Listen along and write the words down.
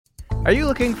Are you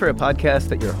looking for a podcast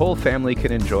that your whole family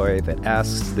can enjoy that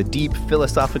asks the deep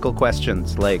philosophical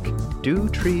questions like, do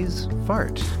trees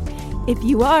fart? If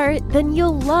you are, then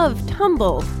you'll love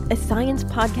Tumble, a science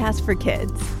podcast for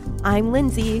kids. I'm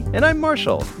Lindsay. And I'm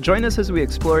Marshall. Join us as we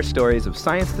explore stories of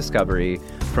science discovery,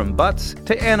 from butts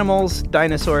to animals,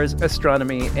 dinosaurs,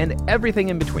 astronomy, and everything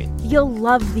in between. You'll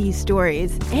love these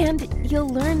stories, and you'll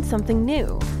learn something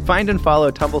new. Find and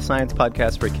follow Tumble Science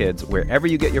Podcast for Kids wherever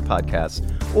you get your podcasts,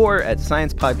 or at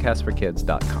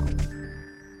sciencepodcastforkids.com.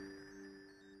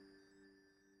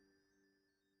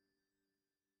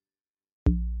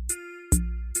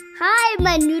 Hi,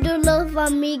 my Noodle Love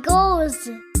amigos.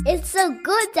 It's so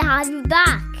good to have you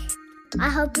back. I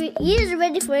hope your ears are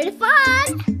ready for the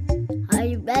fun. Are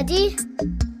you ready?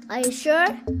 Are you sure?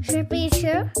 Chirpy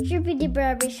sure? Chirpy de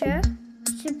Barbie sure?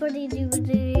 Chirpy doo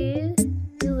doo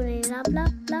doo blah blah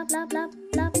blah blah blah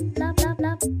blah blah blah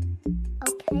blah.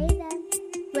 Okay then.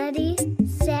 Ready,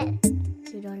 set,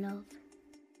 Noodle Love.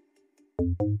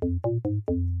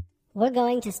 We're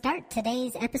going to start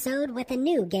today's episode with a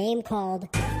new game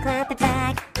called Clap It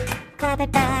Back, Clap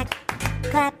It Back,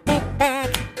 Clap It Back.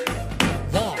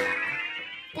 Yeah,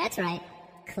 that's right,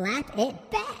 clap it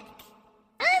back.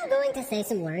 I'm going to say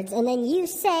some words and then you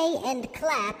say and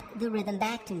clap the rhythm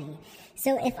back to me.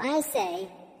 So if I say,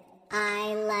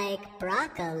 I like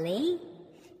broccoli,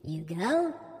 you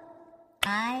go,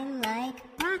 I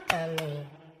like broccoli.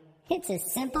 It's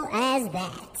as simple as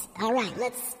that. All right,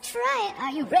 let's try it.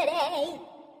 Are you ready?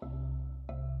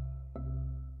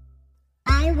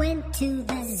 I went to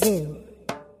the zoo.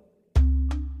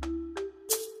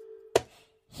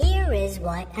 Here is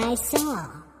what I saw.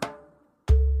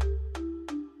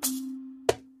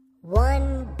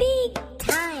 One big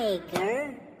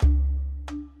tiger,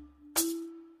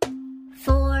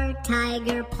 4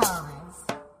 tiger paws.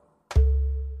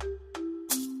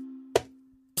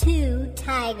 2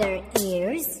 tiger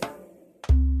ears,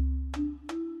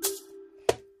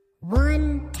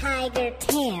 1 tiger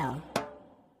tail,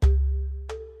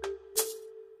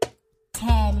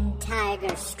 10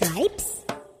 tiger stripes,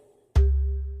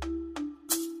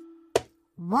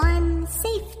 1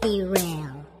 safety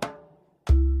rail.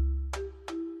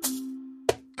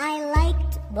 I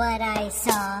liked what I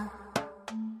saw.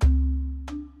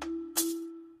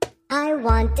 I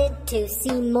wanted to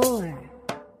see more.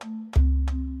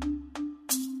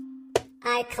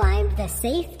 I climbed the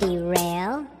safety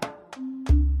rail,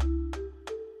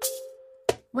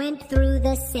 went through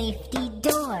the safety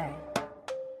door.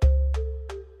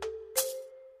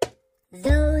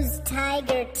 Those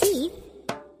tiger teeth,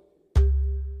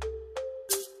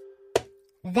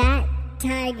 that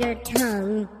tiger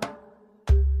tongue,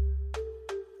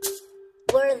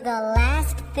 were the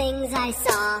last things I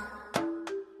saw.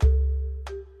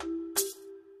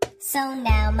 So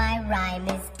now my rhyme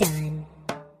is done.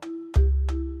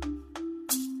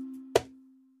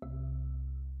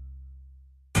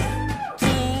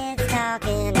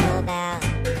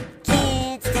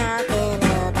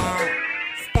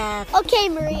 Okay,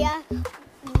 Maria.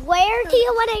 Where do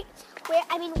you want to?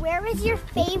 Where is your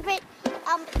favorite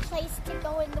place to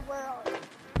go in the world?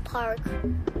 Park.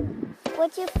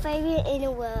 What's your favorite in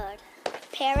the world?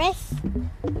 Paris.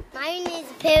 Mine is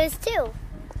Paris too.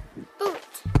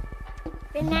 Boot.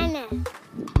 Banana.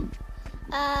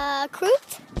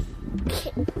 Fruit.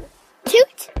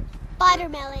 Toot.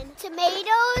 Watermelon.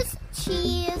 Tomatoes.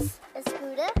 Cheese. A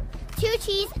scooter. 2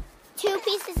 cheese. 2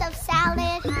 pieces of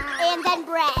salad, and then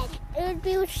bread. It would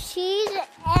be cheese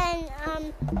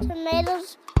and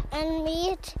tomatoes and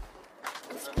meat.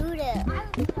 A scooter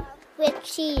with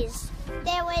cheese.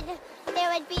 There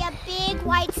would be a big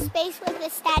white space with a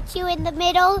statue in the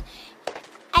middle.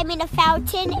 A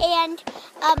fountain, and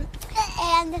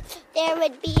there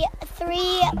would be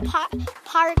 3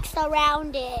 parks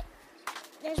around it.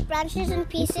 There's branches and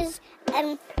pieces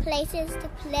and places to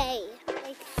play,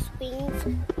 like swings.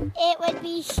 It would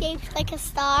be shaped like a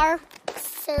star,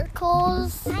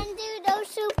 circles, and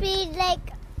those would be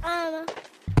like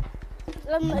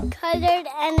colored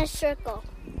and a circle.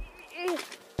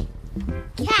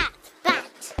 Cat,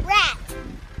 bat, rat,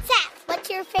 sap. What's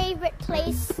your favorite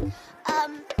place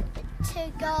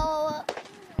to go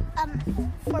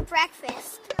for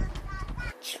breakfast?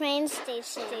 Train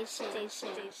station.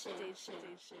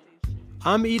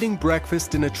 I'm eating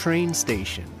breakfast in a train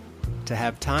station to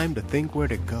have time to think where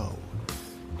to go.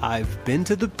 I've been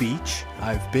to the beach,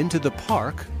 I've been to the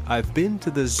park, I've been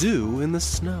to the zoo in the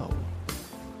snow.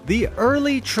 The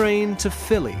early train to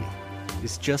Philly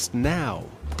is just now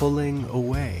pulling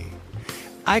away.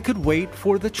 I could wait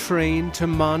for the train to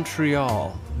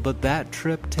Montreal, but that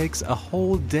trip takes a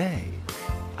whole day.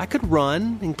 I could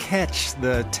run and catch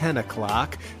the 10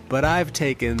 o'clock, but I've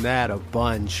taken that a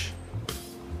bunch.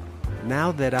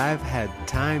 Now that I've had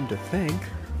time to think,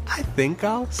 I think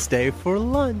I'll stay for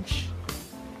lunch.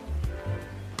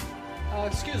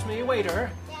 Excuse me,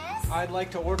 waiter. Yes? I'd like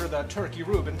to order the turkey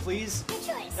Reuben, please. Good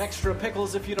choice. Extra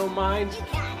pickles if you don't mind. You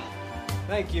got it.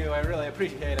 Thank you, I really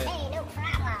appreciate it. Hey, no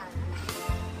problem.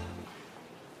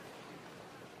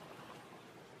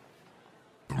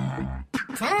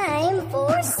 Time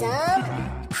for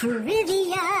some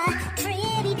trivia.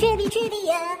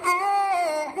 Trivia.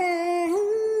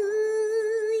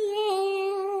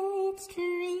 Yeah, it's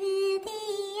trivia.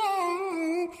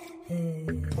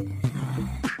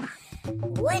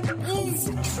 What is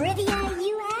trivia,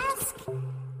 you ask?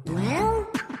 Well,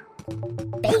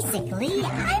 basically,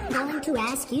 I'm going to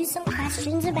ask you some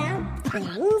questions about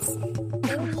things,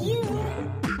 and you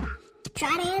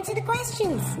try to answer the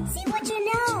questions. See what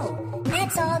you know.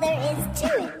 That's all there is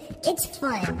to it. It's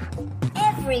fun.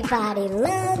 Everybody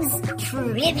loves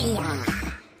trivia.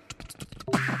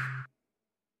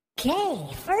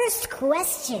 Okay, first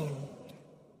question.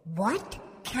 What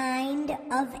kind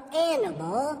of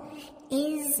animal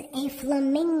is a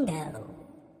flamingo?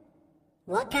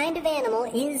 What kind of animal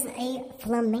is a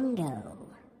flamingo?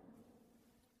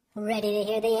 Ready to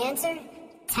hear the answer?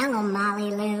 Tell 'em, Molly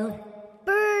Lou.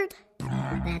 Bird.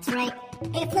 That's right.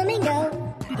 A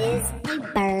flamingo is a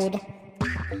bird.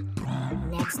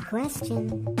 Next question.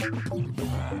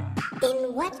 In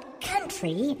what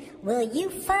country will you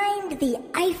find the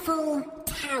Eiffel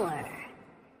Tower?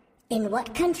 In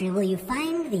what country will you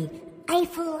find the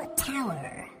Eiffel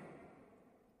Tower?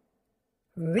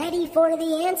 Ready for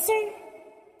the answer?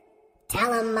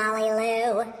 Tell 'em, Molly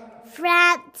Lou.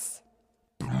 France.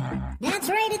 That's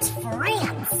right, it's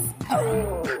France.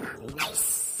 Oh,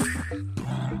 nice.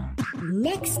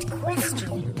 Next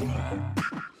question.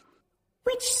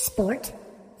 Which sport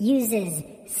uses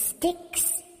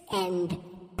sticks and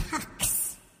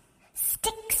pucks?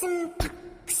 Sticks and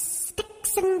pucks.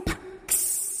 Sticks and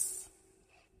pucks.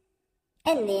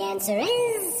 And the answer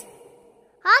is...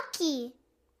 Hockey.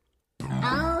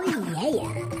 Oh,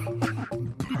 yeah.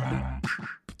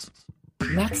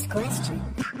 Next question.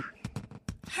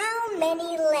 How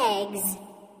many legs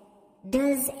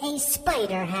does a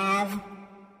spider have?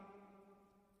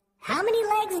 How many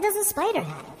legs does a spider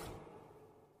have?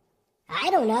 I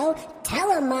don't know.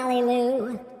 Tell 'em, Molly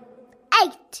Lou.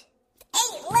 8.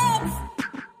 8 legs?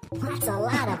 That's a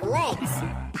lot of legs.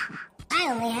 I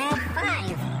only have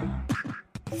 5.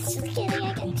 Just kidding,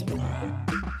 I got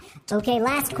 2. Okay,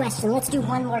 last question. Let's do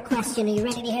one more question. Are you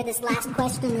ready to hear this last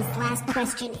question? This last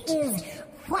question is,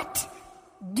 what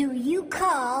do you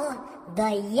call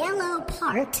the yellow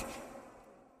part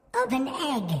of an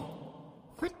egg?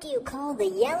 What do you call the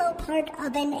yellow part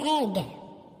of an egg?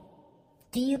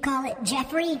 Do you call it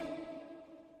Jeffrey?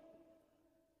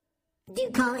 Do you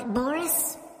call it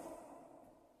Boris?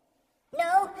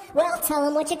 No? Well, tell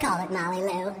him what you call it, Molly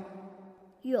Lou.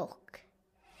 Yolk.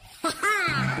 Ha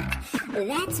ha!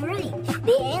 That's right.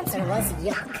 The answer was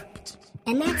yolk.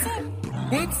 And that's it.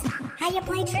 That's how you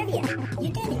play trivia. You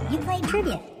did it. You played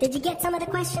trivia. Did you get some of the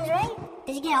questions right?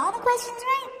 Did you get all the questions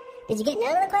right? Did you get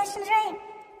none of the questions right?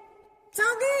 It's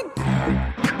all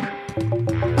good.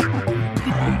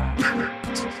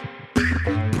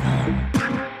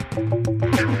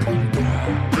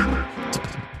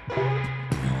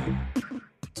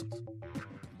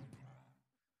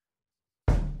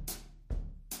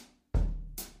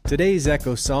 Today's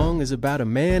Echo Song is about a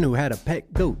man who had a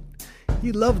pet goat.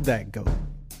 He loved that goat,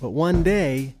 but one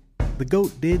day, the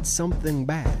goat did something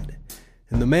bad.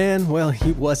 And the man, well,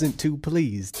 he wasn't too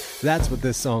pleased. That's what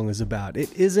this song is about.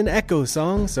 It is an echo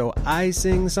song, so I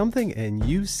sing something and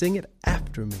you sing it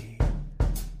after me.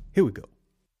 Here we go.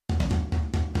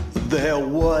 There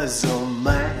was a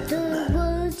man. There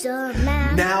was a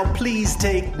man. Now please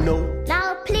take note.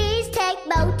 Now please take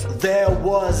note. There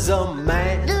was a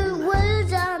man. There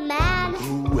was a man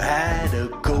Who had a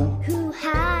goat. who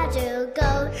had a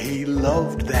goat. He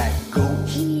loved that goat.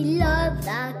 He loved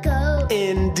that goat.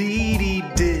 Indeed he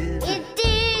did.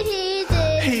 Indeed he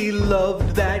did. He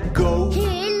loved that goat.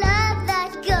 He loved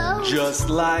that goat. Just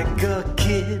like a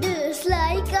kid. Just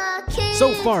like a kid.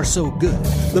 So far, so good.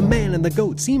 The man and the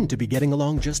goat seem to be getting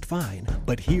along just fine.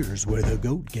 But here's where the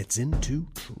goat gets into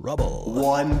trouble.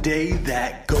 One day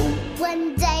that goat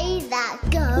One day that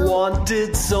goat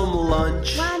wanted some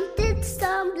lunch. wanted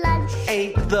some lunch.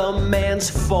 Ate the man's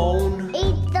phone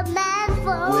Ate the man's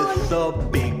phone with a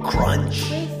big crunch.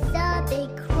 with a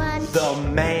big crunch. The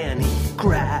man he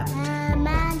grabbed The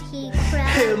man he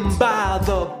grabbed him by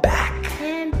the back.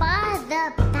 him by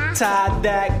the back. Tied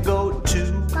that goat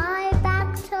to By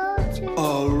back to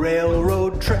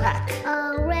railroad track.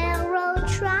 A railroad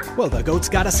track. Well, the goat's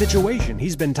got a situation.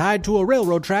 He's been tied to a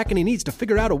railroad track and he needs to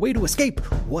figure out a way to escape.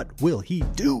 What will he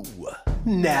do?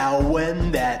 Now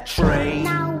when that train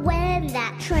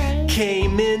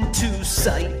came into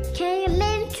sight,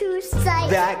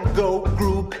 that goat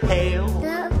grew pale,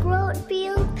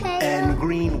 and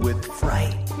green with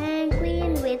fright.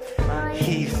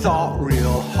 He thought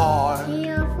real hard.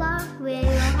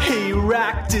 He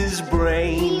racked his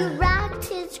brain,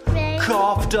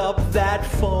 coughed up that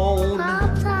phone,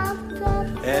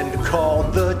 and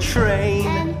called the train.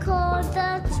 Hello,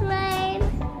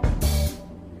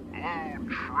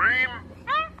 train?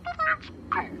 It's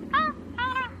Goat.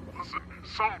 Listen,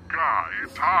 some guy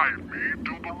tied me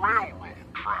to the railroad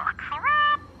track.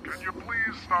 Can you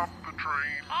please stop the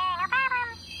train? All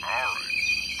right.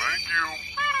 Thank you.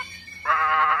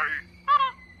 Bye.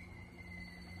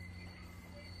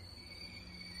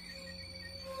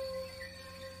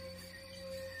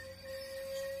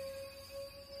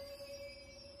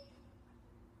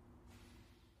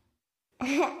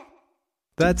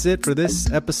 That's it for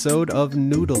this episode of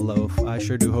Noodle Loaf. I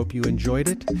sure do hope you enjoyed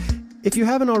it. If you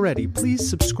haven't already, please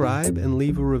subscribe and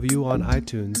leave a review on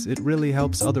iTunes. It really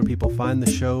helps other people find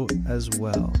the show as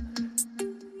well.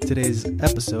 Today's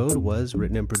episode was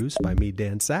written and produced by me,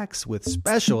 Dan Sachs, with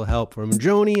special help from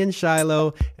Joni and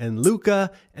Shiloh and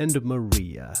Luca and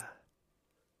Maria.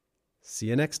 See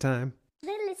you next time.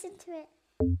 Listen to it.